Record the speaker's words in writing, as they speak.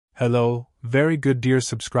Hello, very good dear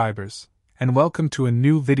subscribers, and welcome to a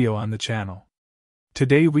new video on the channel.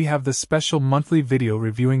 Today we have the special monthly video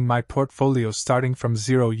reviewing my portfolio starting from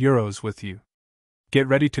 €0 with you. Get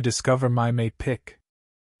ready to discover my May pick.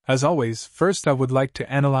 As always, first I would like to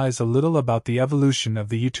analyze a little about the evolution of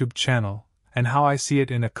the YouTube channel and how I see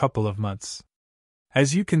it in a couple of months.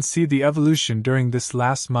 As you can see, the evolution during this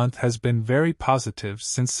last month has been very positive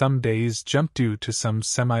since some days jumped due to some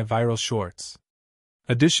semi-viral shorts.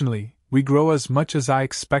 Additionally, we grow as much as I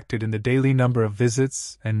expected in the daily number of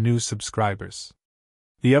visits and new subscribers.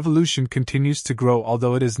 The evolution continues to grow,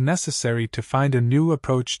 although it is necessary to find a new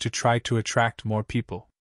approach to try to attract more people.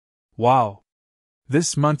 Wow!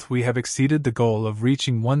 This month we have exceeded the goal of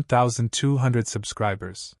reaching 1,200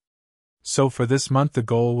 subscribers. So for this month the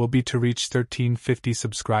goal will be to reach 1,350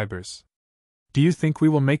 subscribers. Do you think we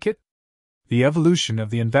will make it? The evolution of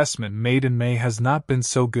the investment made in May has not been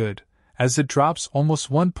so good, as it drops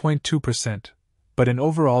almost 1.2%, but in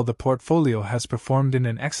overall the portfolio has performed in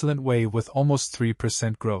an excellent way with almost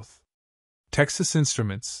 3% growth. Texas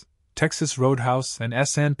Instruments, Texas Roadhouse and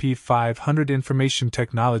S&P 500 Information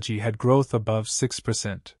Technology had growth above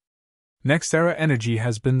 6%. NextEra Energy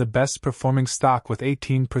has been the best performing stock with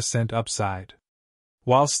 18% upside.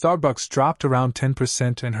 While Starbucks dropped around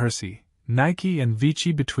 10% and Hershey, Nike and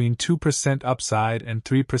Vici between 2% upside and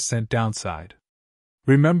 3% downside.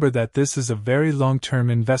 Remember that this is a very long-term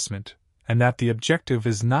investment, and that the objective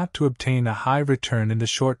is not to obtain a high return in the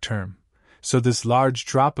short term, so this large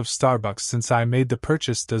drop of Starbucks since I made the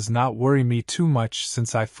purchase does not worry me too much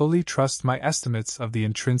since I fully trust my estimates of the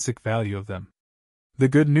intrinsic value of them. The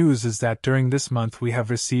good news is that during this month we have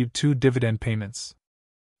received 2 dividend payments.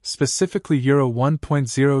 Specifically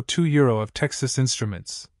 €1.02 of Texas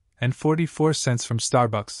Instruments, and 44 cents from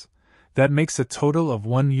Starbucks. That makes a total of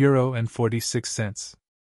 €1.46.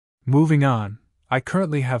 Moving on, I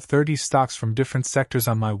currently have 30 stocks from different sectors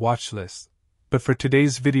on my watch list, but for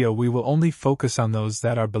today's video we will only focus on those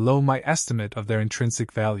that are below my estimate of their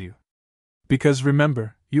intrinsic value. Because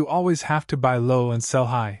remember, you always have to buy low and sell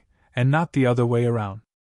high, and not the other way around.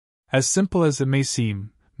 As simple as it may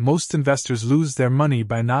seem, most investors lose their money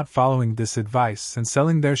by not following this advice and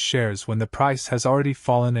selling their shares when the price has already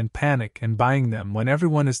fallen and panic and buying them when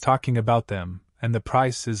everyone is talking about them and the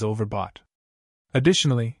price is overbought.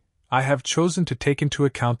 Additionally, I have chosen to take into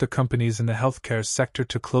account the companies in the healthcare sector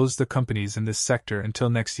to close the companies in this sector until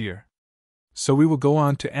next year. So we will go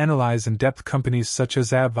on to analyze in depth companies such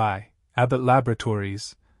as AbbVie, Abbott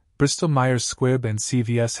Laboratories, Bristol Myers Squibb and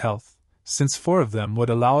CVS Health, since 4 of them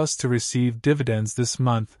would allow us to receive dividends this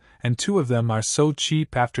month, and 2 of them are so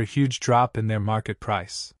cheap after a huge drop in their market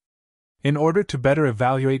price. In order to better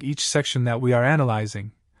evaluate each section that we are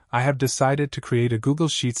analyzing, I have decided to create a Google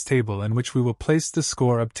Sheets table in which we will place the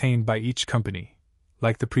score obtained by each company,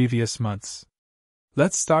 like the previous months.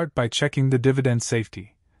 Let's start by checking the dividend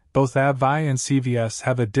safety. Both AbbVie and CVS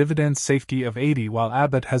have a dividend safety of 80 while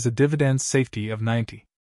Abbott has a dividend safety of 90.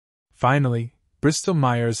 Finally, Bristol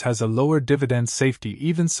Myers has a lower dividend safety,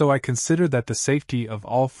 even so I consider that the safety of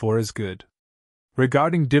all 4 is good.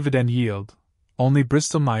 Regarding dividend yield, only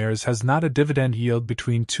Bristol Myers has not a dividend yield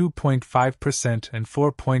between 2.5% and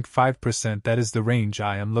 4.5%. That is the range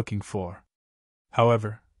I am looking for.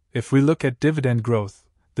 However, if we look at dividend growth,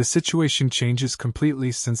 the situation changes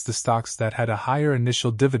completely since the stocks that had a higher initial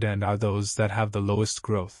dividend are those that have the lowest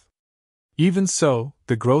growth. Even so,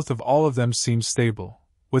 the growth of all of them seems stable,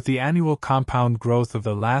 with the annual compound growth of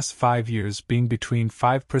the last 5 years being between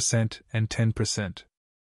 5% and 10%.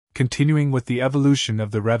 Continuing with the evolution of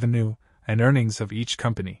the revenue and earnings of each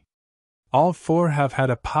company. All 4 have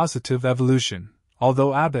had a positive evolution,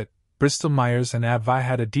 although Abbott, Bristol Myers and AbbVie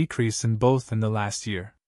had a decrease in both in the last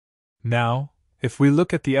year. Now, if we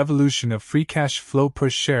look at the evolution of free cash flow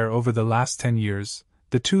per share over the last 10 years,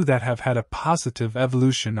 the 2 that have had a positive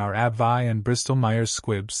evolution are AbbVie and Bristol Myers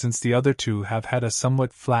Squibb, since the other 2 have had a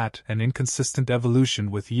somewhat flat and inconsistent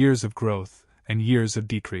evolution with years of growth and years of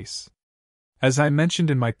decrease. As I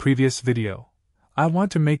mentioned in my previous video, I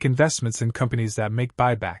want to make investments in companies that make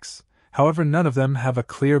buybacks. However, none of them have a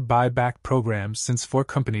clear buyback program since 4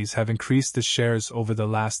 companies have increased the shares over the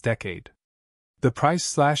last decade. The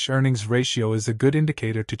price/earnings ratio is a good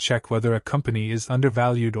indicator to check whether a company is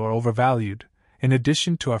undervalued or overvalued, in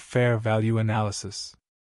addition to our fair value analysis.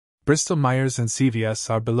 Bristol Myers and CVS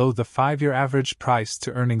are below the 5-year average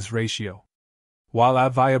price-to-earnings ratio, while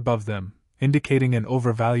AbbVie above them, indicating an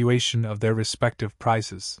overvaluation of their respective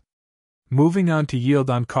prices. Moving on to yield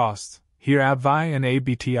on cost, here AbbVie and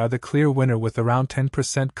ABT are the clear winner with around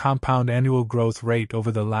 10% compound annual growth rate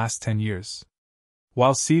over the last 10 years.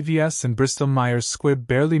 while CVS and Bristol Myers Squibb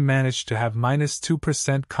barely managed to have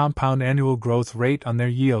 -2% compound annual growth rate on their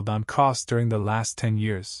yield on cost during the last 10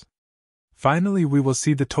 years. Finally, we will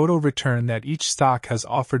see the total return that each stock has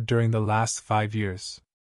offered during the last 5 years.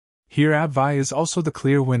 Here AbbVie is also the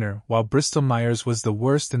clear winner, while Bristol Myers was the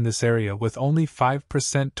worst in this area with only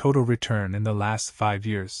 5% total return in the last 5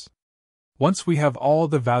 years. Once we have all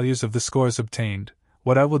the values of the scores obtained,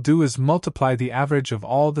 what I will do is multiply the average of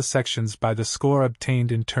all the sections by the score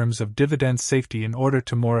obtained in terms of dividend safety in order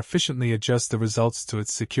to more efficiently adjust the results to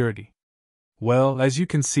its security. Well, as you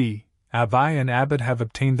can see, AbbVie and Abbott have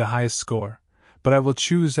obtained the highest score, but I will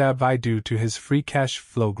choose AbbVie due to his free cash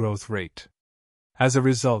flow growth rate. As a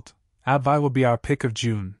result, AbbVie will be our pick of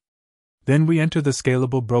June. Then we enter the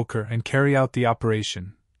Scalable Broker and carry out the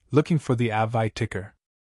operation, looking for the AbbVie ticker.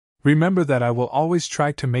 Remember that I will always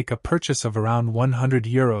try to make a purchase of around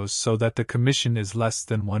 €100 so that the commission is less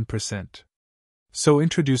than 1%. So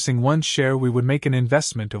introducing one share we would make an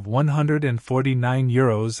investment of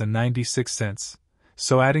 €149.96,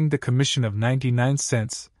 so adding the commission of 99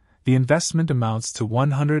 cents, the investment amounts to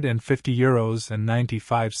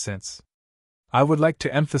 €150.95. I would like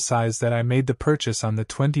to emphasize that I made the purchase on the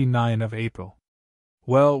 29th of April.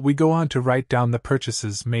 Well, we go on to write down the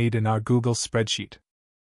purchases made in our Google spreadsheet.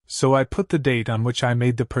 So I put the date on which I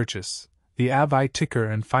made the purchase, the AbbVie ticker,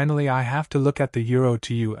 and finally I have to look at the euro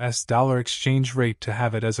to US dollar exchange rate to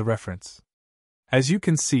have it as a reference. As you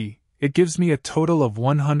can see, it gives me a total of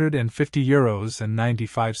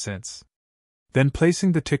 €150.95. Then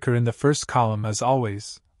placing the ticker in the first column as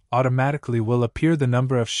always, automatically will appear the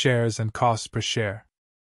number of shares and cost per share.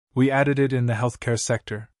 We added it in the healthcare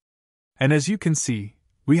sector. And as you can see,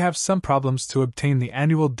 we have some problems to obtain the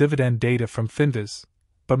annual dividend data from Finviz,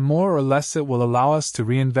 but more or less it will allow us to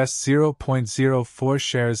reinvest 0.04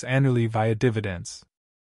 shares annually via dividends.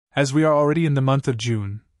 As we are already in the month of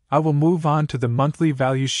June, I will move on to the monthly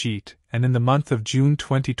value sheet, and in the month of June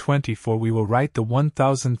 2024 we will write the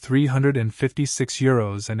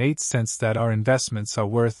 €1,356.08 that our investments are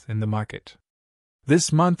worth in the market.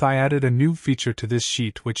 This month I added a new feature to this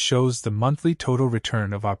sheet which shows the monthly total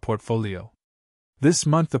return of our portfolio. This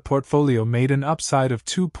month the portfolio made an upside of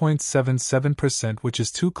 2.77%, which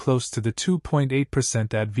is too close to the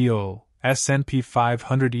 2.8% that VOL S&P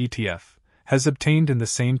 500 ETF has obtained in the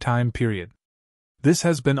same time period. This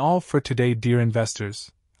has been all for today, dear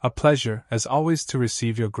investors. A pleasure, as always, to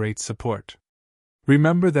receive your great support.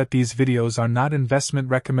 Remember that these videos are not investment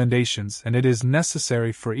recommendations and it is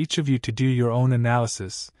necessary for each of you to do your own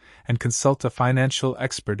analysis and consult a financial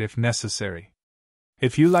expert if necessary.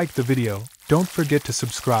 If you liked the video, don't forget to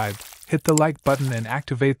subscribe, hit the like button and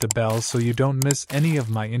activate the bell so you don't miss any of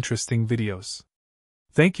my interesting videos.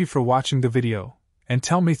 Thank you for watching the video, and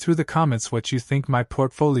tell me through the comments what you think my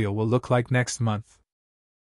portfolio will look like next month.